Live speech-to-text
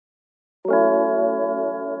Hello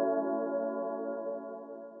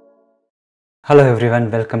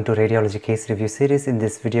everyone, welcome to Radiology Case Review Series. In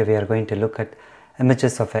this video, we are going to look at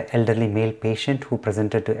images of an elderly male patient who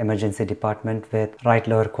presented to emergency department with right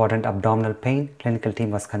lower quadrant abdominal pain. Clinical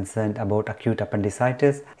team was concerned about acute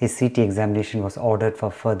appendicitis. His CT examination was ordered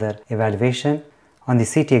for further evaluation. On the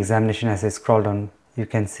CT examination, as I scroll down, you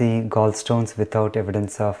can see gallstones without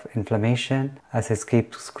evidence of inflammation. As I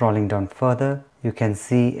keep scrolling down further, you can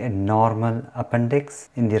see a normal appendix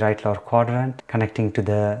in the right lower quadrant connecting to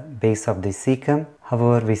the base of the cecum.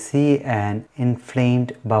 However, we see an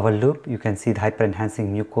inflamed bowel loop. You can see the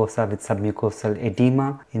hyperenhancing mucosa with submucosal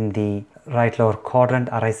edema in the right lower quadrant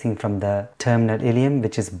arising from the terminal ileum,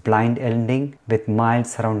 which is blind ending with mild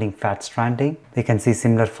surrounding fat stranding. We can see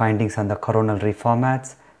similar findings on the coronal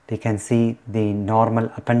reformats. We can see the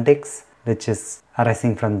normal appendix, which is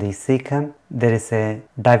arising from the cecum. There is a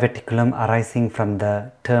diverticulum arising from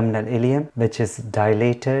the terminal ileum, which is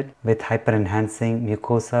dilated with hyperenhancing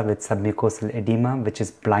mucosa with submucosal edema, which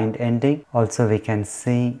is blind ending. Also, we can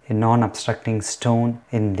see a non-obstructing stone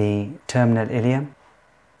in the terminal ileum.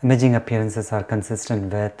 Imaging appearances are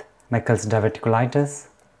consistent with Meckel's diverticulitis.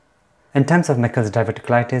 In terms of Meckel's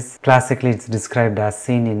diverticulitis, classically it's described as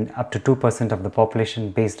seen in up to 2% of the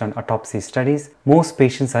population based on autopsy studies. Most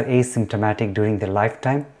patients are asymptomatic during their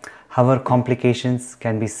lifetime. However, complications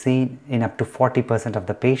can be seen in up to 40% of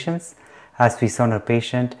the patients. As we saw in our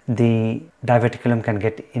patient, the diverticulum can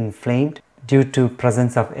get inflamed. Due to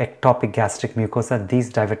presence of ectopic gastric mucosa,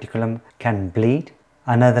 these diverticulum can bleed.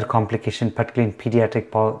 Another complication, particularly in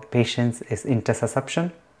pediatric patients, is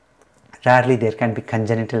intussusception. Rarely there can be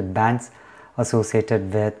congenital bands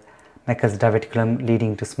associated with Meckel's diverticulum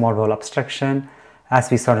leading to small bowel obstruction.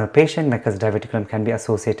 As we saw in our patient, Meckel's diverticulum can be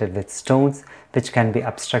associated with stones which can be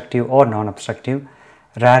obstructive or non-obstructive.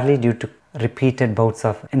 Rarely, due to repeated bouts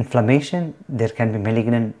of inflammation, there can be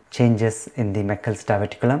malignant changes in the Meckel's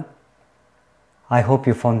diverticulum. I hope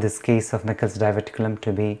you found this case of Meckel's diverticulum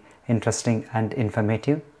to be interesting and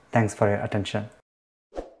informative. Thanks for your attention.